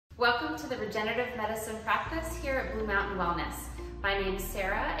Welcome to the regenerative medicine practice here at Blue Mountain Wellness. My name is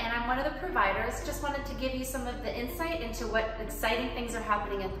Sarah and I'm one of the providers. Just wanted to give you some of the insight into what exciting things are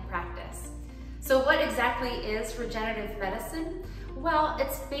happening at the practice. So what exactly is regenerative medicine? Well,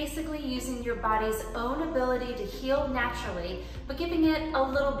 it's basically using your body's own ability to heal naturally, but giving it a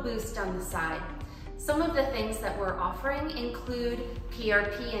little boost on the side. Some of the things that we're offering include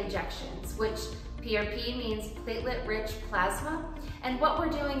PRP injections, which PRP means platelet-rich plasma, and what we're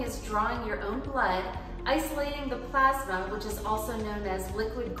doing is drawing your own blood, isolating the plasma, which is also known as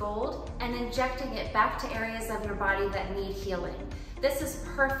liquid gold, and injecting it back to areas of your body that need healing. This is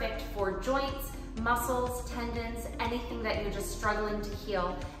perfect for joints, muscles, tendons, anything that you're just struggling to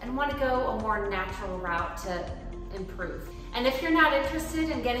heal and want to go a more natural route to improve. And if you're not interested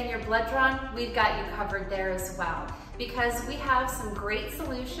in getting your blood drawn, we've got you covered there as well, because we have some great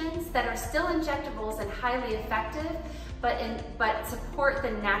solutions that are still injectables and highly effective, but support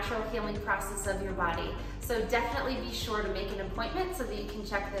the natural healing process of your body. So definitely be sure to make an appointment so that you can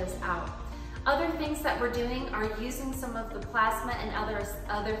check those out. Other things that we're doing are using some of the plasma and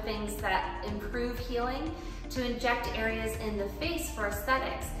other things that improve healing to inject areas in the face for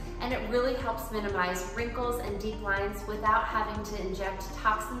aesthetics. And it really helps minimize wrinkles and deep lines without having to inject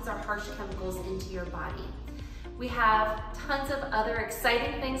toxins or harsh chemicals into your body. We have tons of other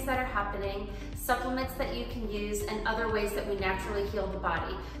exciting things that are happening, supplements that you can use, and other ways that we naturally heal the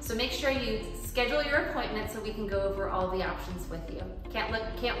body. So make sure you schedule your appointment so we can go over all the options with you. Can't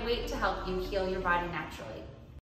wait to help you heal your body naturally.